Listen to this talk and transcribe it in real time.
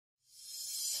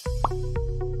Hey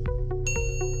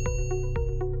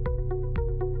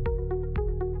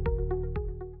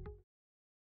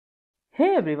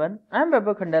everyone, I'm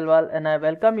Vaibhav Khandelwal and I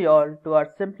welcome you all to our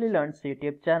Simplilearn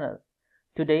YouTube channel.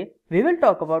 Today we will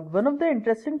talk about one of the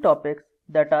interesting topics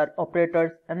that are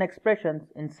operators and expressions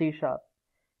in C#.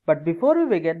 But before we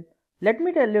begin, let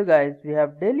me tell you guys we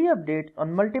have daily updates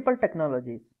on multiple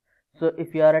technologies. So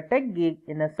if you are a tech geek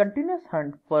in a continuous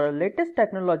hunt for a latest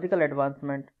technological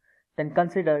advancement, then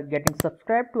consider getting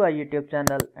subscribed to our YouTube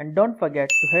channel and don't forget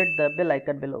to hit the bell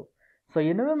icon below so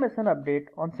you never miss an update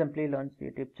on Simplilearn's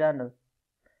YouTube channel.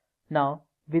 Now,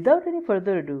 without any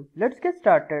further ado, let's get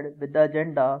started with the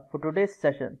agenda for today's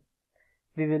session.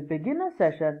 We will begin our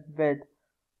session with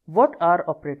what are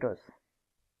operators.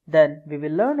 Then we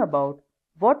will learn about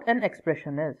what an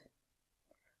expression is.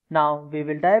 Now we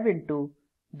will dive into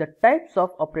the types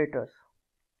of operators.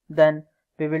 Then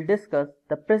we will discuss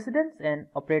the precedence in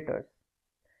operators.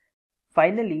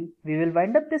 Finally, we will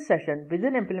wind up this session with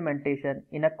an implementation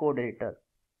in a code editor.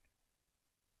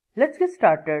 Let's get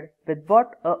started with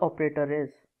what an operator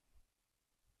is.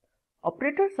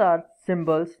 Operators are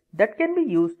symbols that can be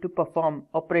used to perform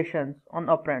operations on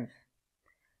operands.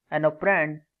 An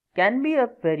operand can be a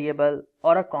variable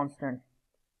or a constant.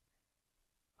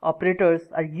 Operators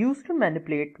are used to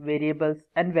manipulate variables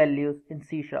and values in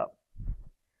C#.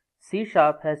 C#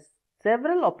 has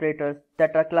several operators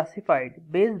that are classified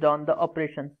based on the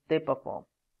operations they perform.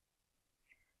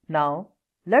 Now,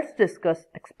 let's discuss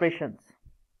expressions.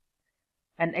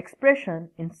 An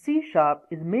expression in C#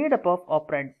 is made up of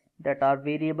operands that are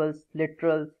variables,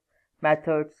 literals,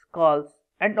 methods, calls,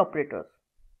 and operators.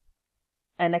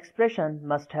 An expression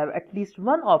must have at least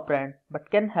one operand but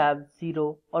can have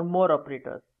 0 or more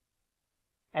operators.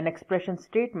 An expression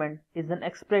statement is an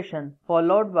expression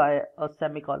followed by a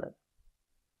semicolon.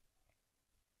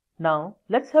 Now,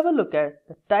 let's have a look at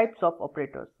the types of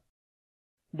operators.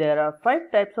 There are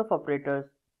 5 types of operators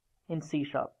in C#.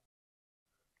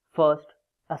 First,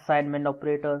 assignment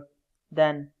operator,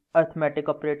 then arithmetic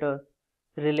operators,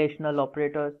 relational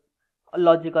operators,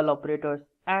 logical operators,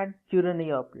 and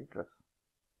Unary operators.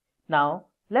 Now,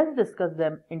 let's discuss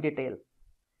them in detail.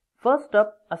 First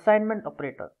up, assignment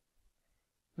operator.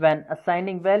 When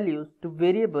assigning values to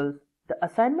variables, the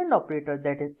assignment operator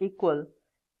that is equal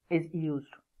is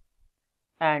used.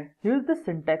 And here's the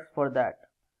syntax for that.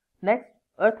 Next,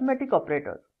 arithmetic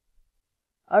operators.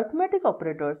 Arithmetic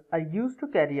operators are used to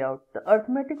carry out the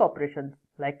arithmetic operations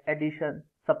like addition,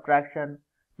 subtraction,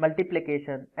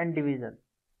 multiplication, and division.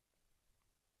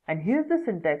 And here's the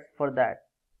syntax for that.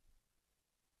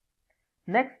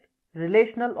 Next,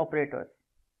 relational operators.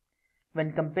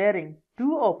 When comparing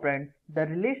two operands, the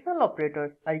relational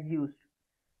operators are used.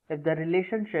 If the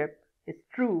relationship is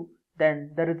true,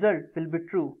 then the result will be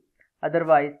true.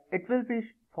 Otherwise, it will be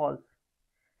false.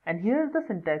 And here's the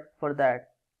syntax for that.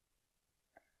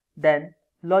 Then,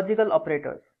 logical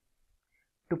operators.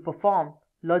 To perform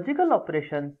logical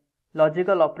operations,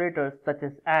 logical operators such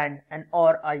as AND and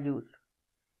OR are used.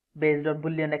 Based on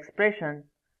Boolean expression,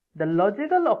 the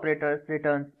logical operators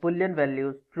returns Boolean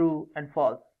values true and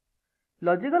false.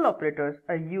 Logical operators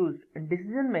are used in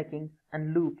decision making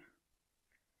and loops.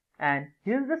 And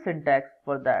here's the syntax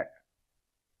for that.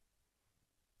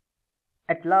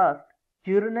 At last,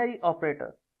 unary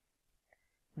operators.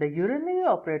 The unary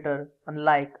operator,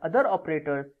 unlike other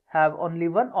operators, have only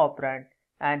one operand,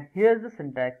 and here's the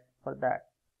syntax for that.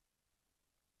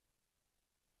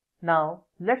 Now,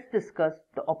 let's discuss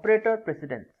the operator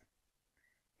precedence.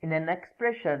 In an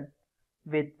expression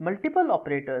with multiple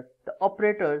operators, the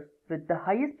operators with the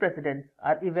highest precedence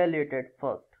are evaluated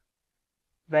first.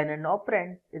 When an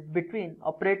operand is between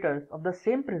operators of the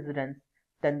same precedence,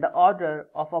 then the order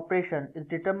of operation is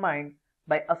determined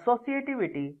by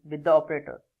associativity with the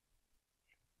operator.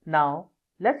 Now,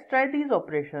 let's try these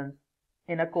operations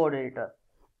in a code editor.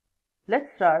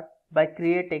 Let's start by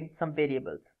creating some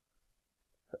variables.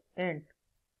 So, int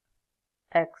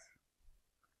x,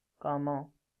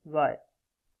 y.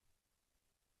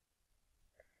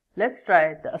 Let's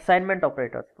try the assignment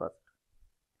operators first.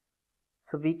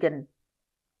 So we can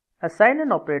assign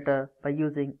an operator by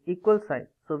using equal sign.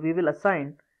 So we will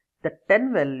assign the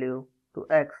 10 value to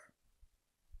x.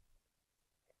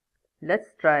 Let's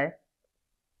try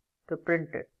to print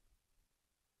it.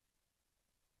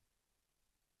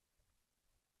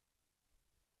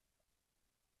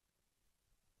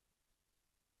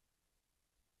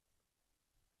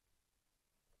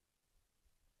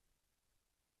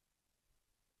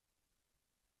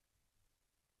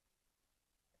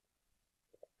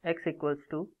 X equals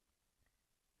to,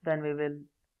 then we will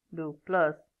do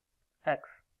plus x.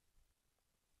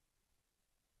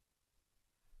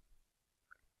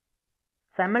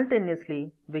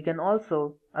 Simultaneously, we can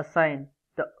also assign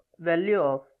the value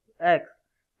of x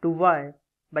to y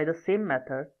by the same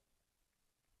method.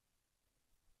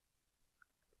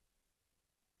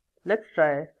 Let's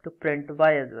try to print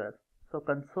y as well. So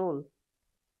console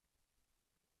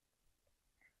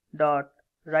dot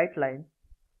writeLine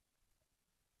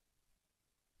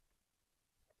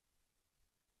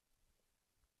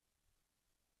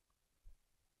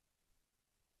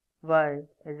y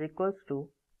is equals to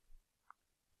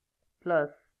plus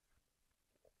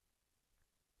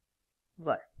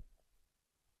y.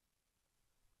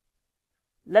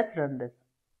 Let's run this.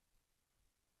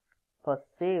 First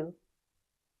save,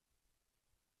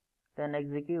 then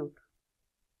execute.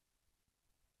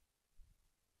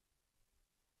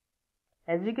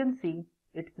 As you can see,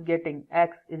 it is getting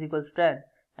x is equals to 10,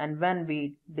 and when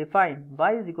we define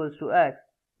y is equals to x,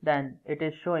 then it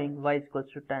is showing y is equals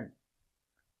to 10.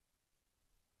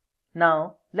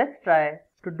 Now let's try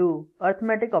to do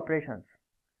arithmetic operations.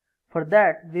 For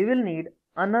that we will need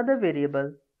another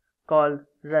variable called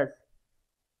res.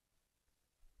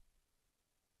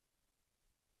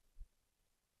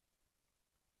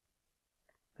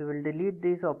 We will delete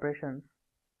these operations,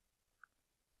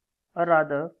 or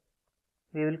rather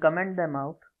we will comment them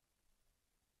out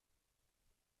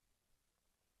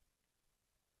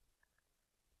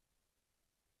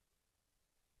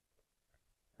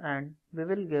and we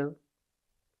will give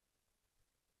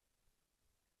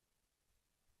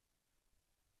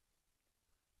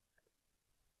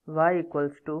y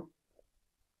equals to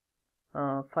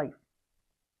 5.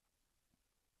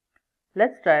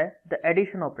 Let's try the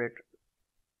addition operator.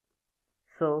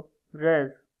 So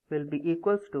res will be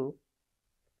equals to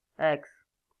x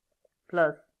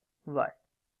plus y.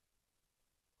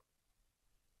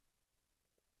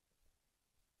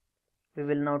 We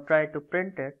will now try to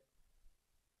print it.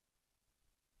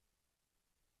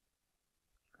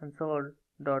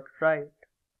 Console.write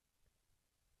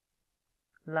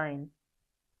line.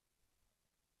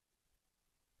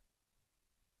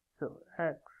 So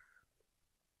x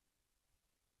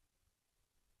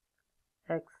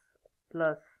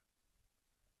plus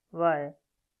y,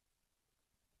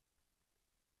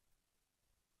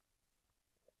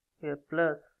 here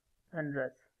plus and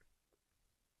res.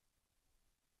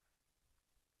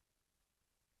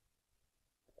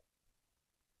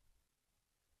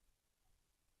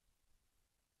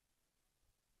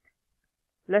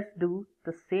 Let's do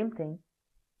the same thing.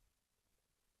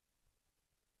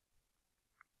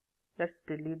 Let's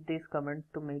delete these comments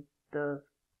to make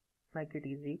it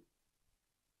easy.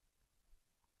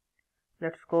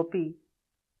 Let's copy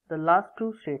the last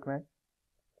two statements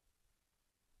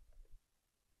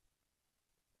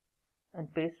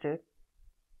and paste it.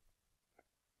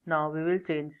 Now we will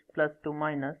change plus to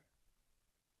minus.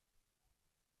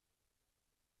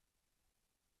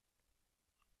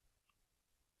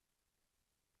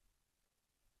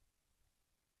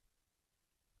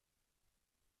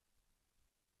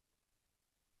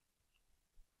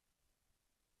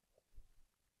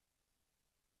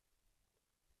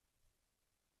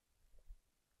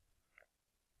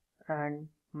 And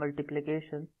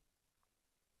multiplication.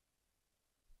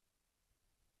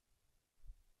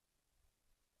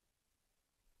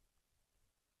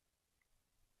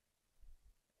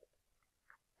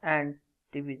 And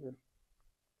division.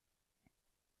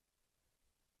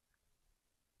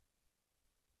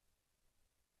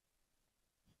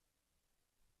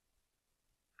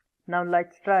 Now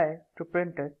let's try to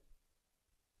print it.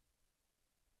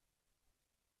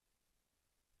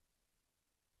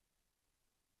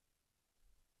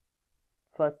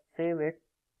 First save it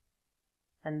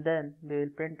and then we will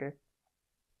print it.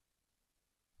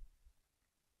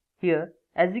 Here,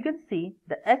 as you can see,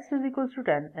 the x is equals to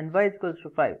 10 and y is equals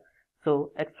to 5.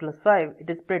 So x plus 5, it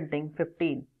is printing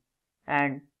 15,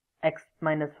 and x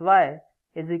minus y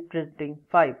is printing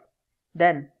 5.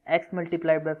 Then x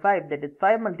multiplied by 5, that is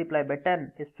 5 multiplied by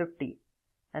 10, is 50.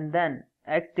 And then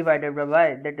x divided by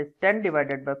y, that is 10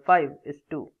 divided by 5, is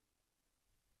 2.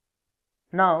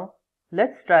 Now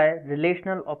let's try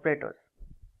relational operators.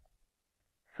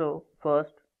 So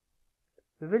first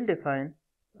we will define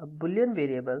a boolean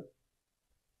variable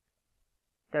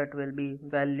that will be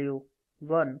value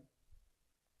 1.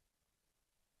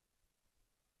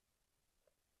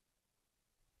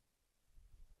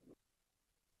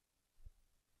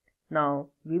 Now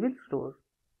we will store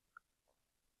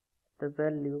the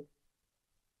value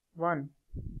 1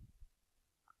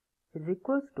 is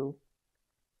equals to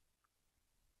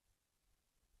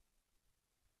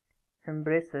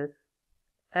embraces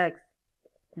x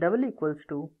double equals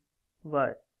to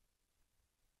y.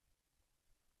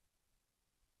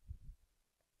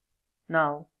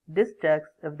 Now this checks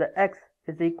if the x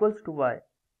is equals to y.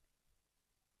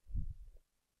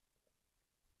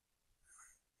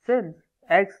 Since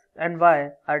x and y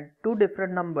are two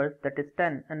different numbers, that is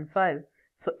 10 and 5,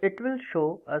 so it will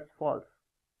show us false.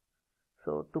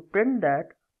 So to print that,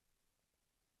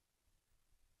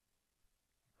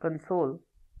 console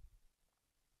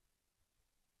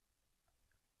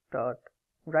dot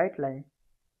write line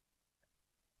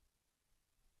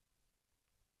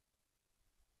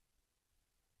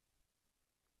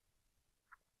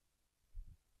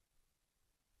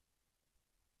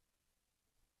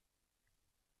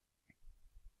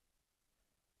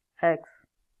x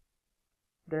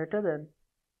greater than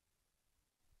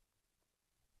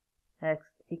x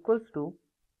equals to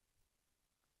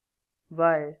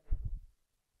y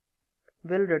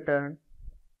will return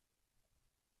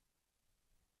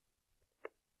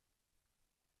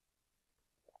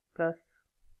plus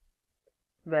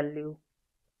value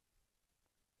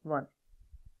 1.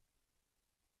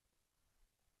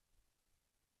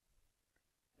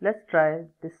 Let's try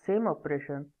the same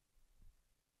operation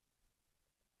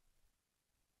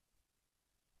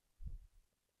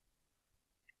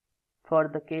for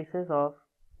the cases of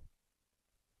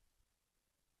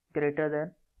greater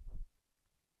than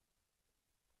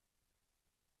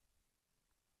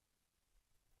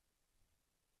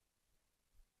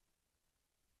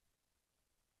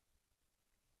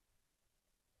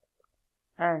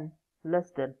and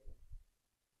less than.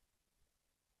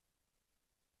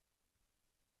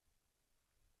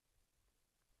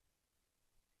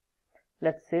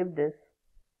 Let's save this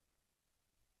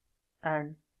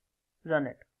and run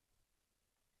it.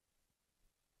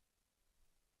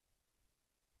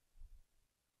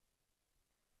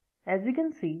 As you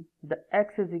can see, the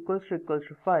x is equals to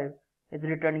 5 is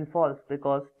returning false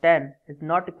because 10 is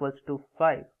not equals to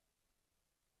 5.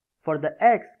 For the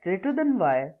x greater than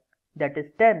y, that is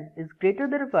 10 is greater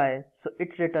than y, so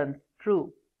it returns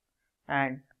true,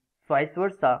 and vice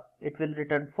versa, it will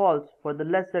return false for the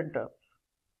less than terms.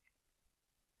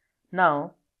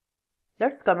 Now,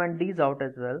 let's comment these out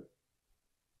as well.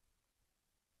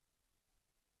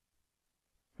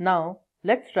 Now,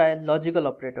 let's try logical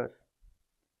operators.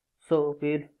 So,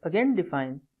 we will again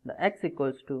define the x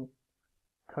equals to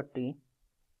 30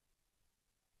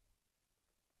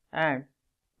 and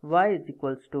y is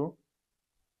equals to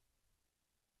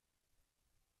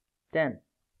 10.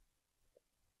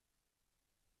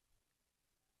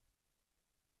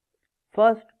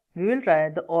 First, we will try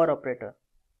the OR operator.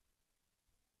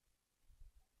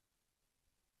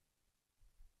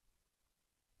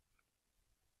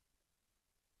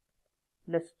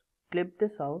 Let's clip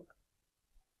this out,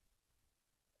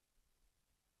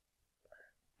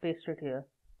 paste it here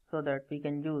so that we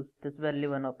can use this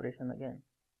value 1 operation again.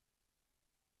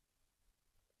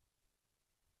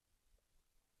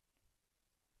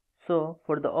 So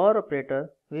for the OR operator,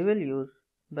 we will use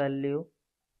value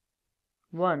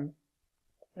 1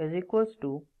 is equals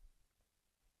to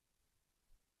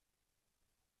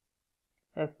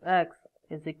if x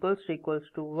is equals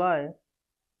to y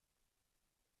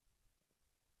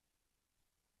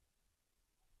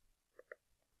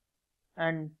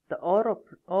and the OR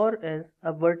is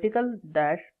a vertical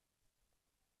dash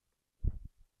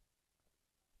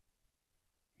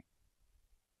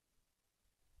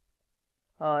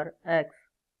or x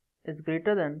is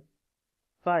greater than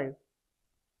 5.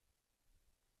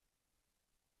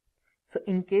 So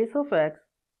in case of x,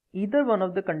 either one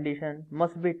of the condition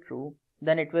must be true,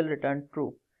 then it will return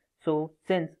true. So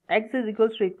since x is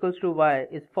equals to y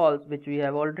is false, which we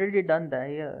have already done that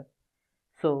here,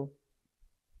 so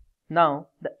now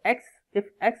if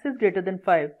x is greater than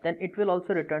 5, then it will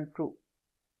also return true.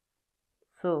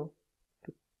 So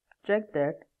to check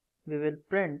that, we will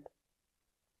print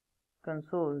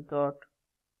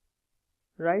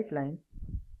console.write line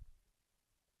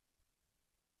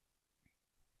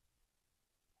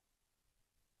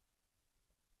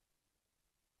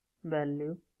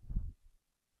value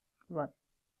 1.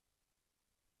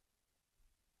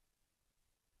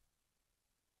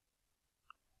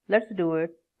 Let's do it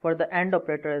for the AND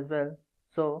operator as well.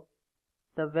 So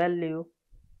the value,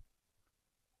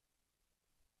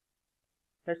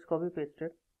 let's copy paste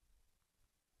it.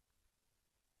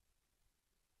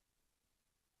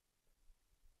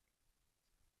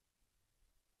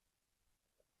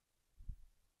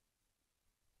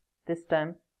 This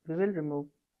time we will remove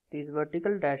these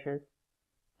vertical dashes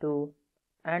to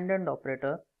AND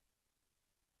operator.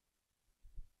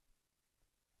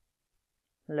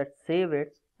 Let's save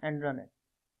it and run it.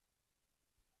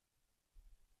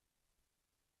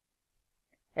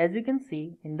 As you can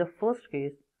see, in the first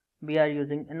case, we are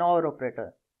using an OR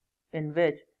operator, in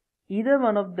which Either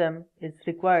one of them is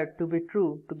required to be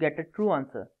true to get a true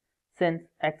answer. Since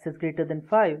x is greater than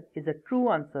 5 is a true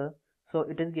answer, so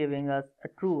it is giving us a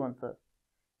true answer.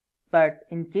 But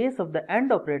in case of the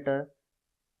AND operator,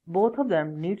 both of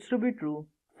them needs to be true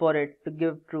for it to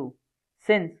give true.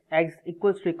 Since x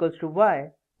equals to y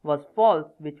was false,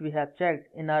 which we have checked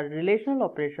in our relational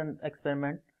operation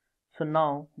experiment, so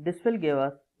now this will give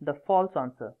us the false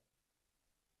answer.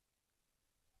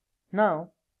 Now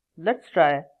let's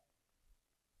try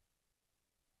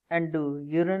and do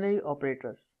unary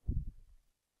operators.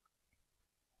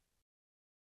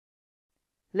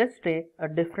 Let's take a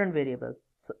different variable.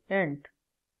 So int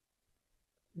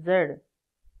z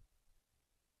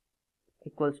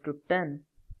equals to 10,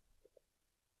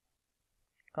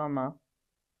 comma,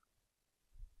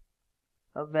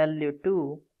 a value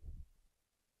 2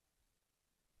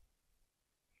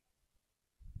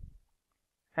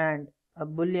 and a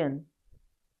boolean,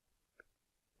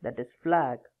 that is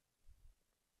flag,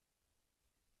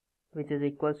 which is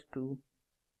equals to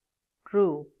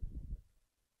true.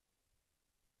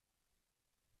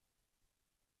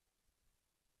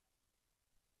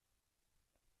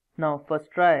 Now first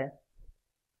try.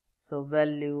 So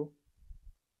value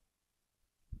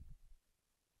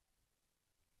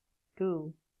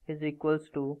 2 is equals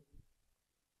to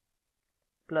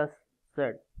plus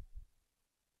z.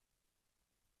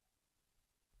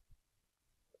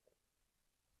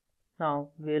 Now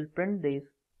we will print these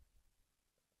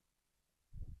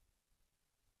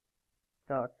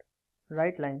dot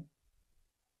right line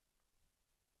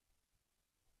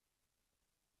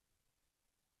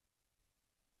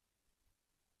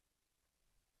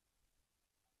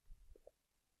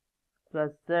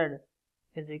plus z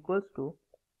is equals to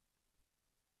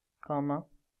comma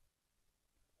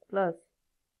plus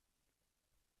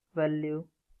value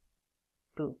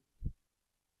 2.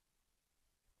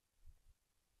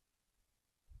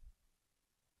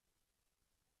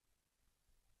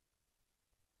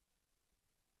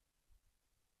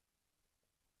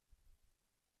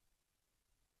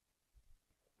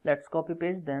 Let's copy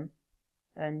paste them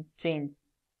and change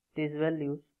these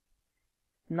values.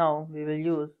 Now we will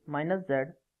use minus z,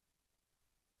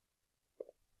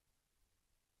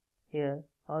 here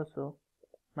also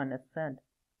minus z.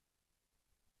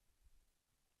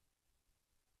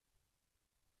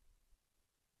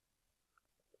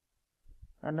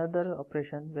 Another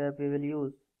operation where we will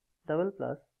use double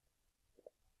plus,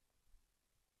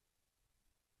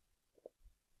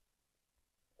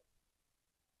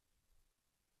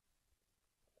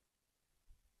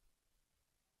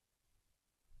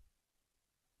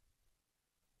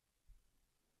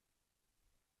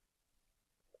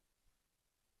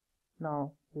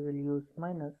 now we will use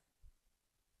minus,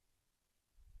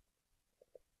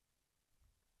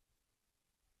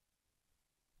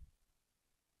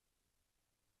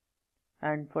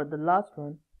 and for the last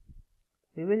one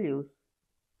we will use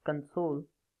console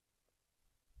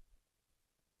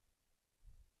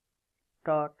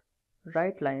dot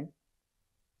right line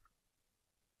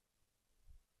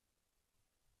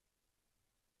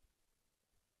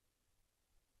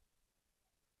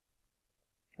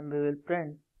and we will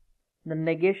print the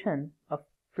negation of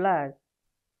flag.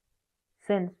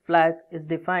 Since flag is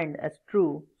defined as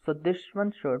true, so this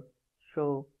one should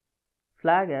show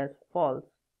flag as false.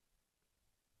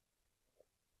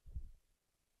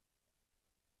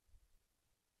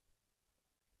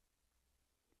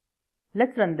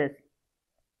 Let's run this.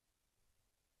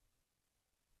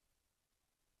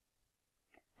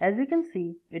 As you can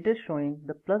see, it is showing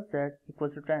the plus z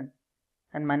equals to 10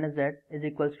 and minus z is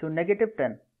equals to negative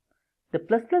 10. The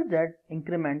plus z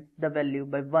increments the value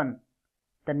by 1.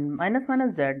 The minus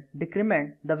z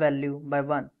decrements the value by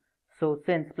 1. So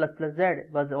since plus z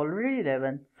was already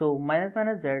 11, so minus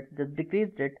z just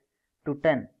decreased it to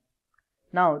 10.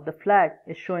 Now the flag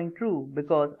is showing true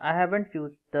because I haven't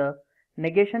used the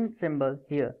negation symbol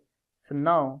here. So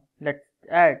now let's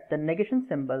add the negation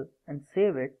symbol and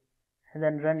save it and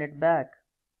then run it back.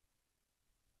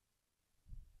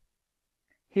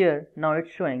 Here now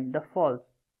it's showing the false.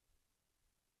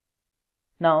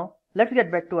 Now let's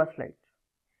get back to our slides.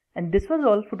 And this was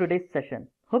all for today's session.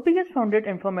 Hope you guys found it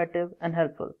informative and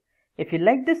helpful. If you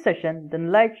liked this session,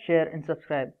 then like, share and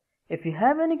subscribe. If you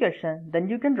have any questions, then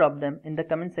you can drop them in the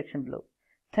comment section below.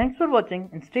 Thanks for watching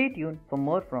and stay tuned for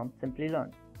more from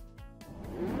Simplilearn.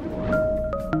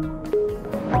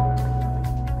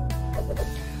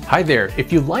 Hi there,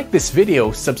 if you like this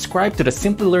video, subscribe to the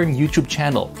Simplilearn YouTube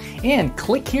channel and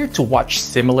click here to watch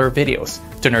similar videos.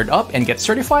 To nerd up and get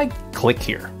certified, click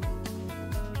here.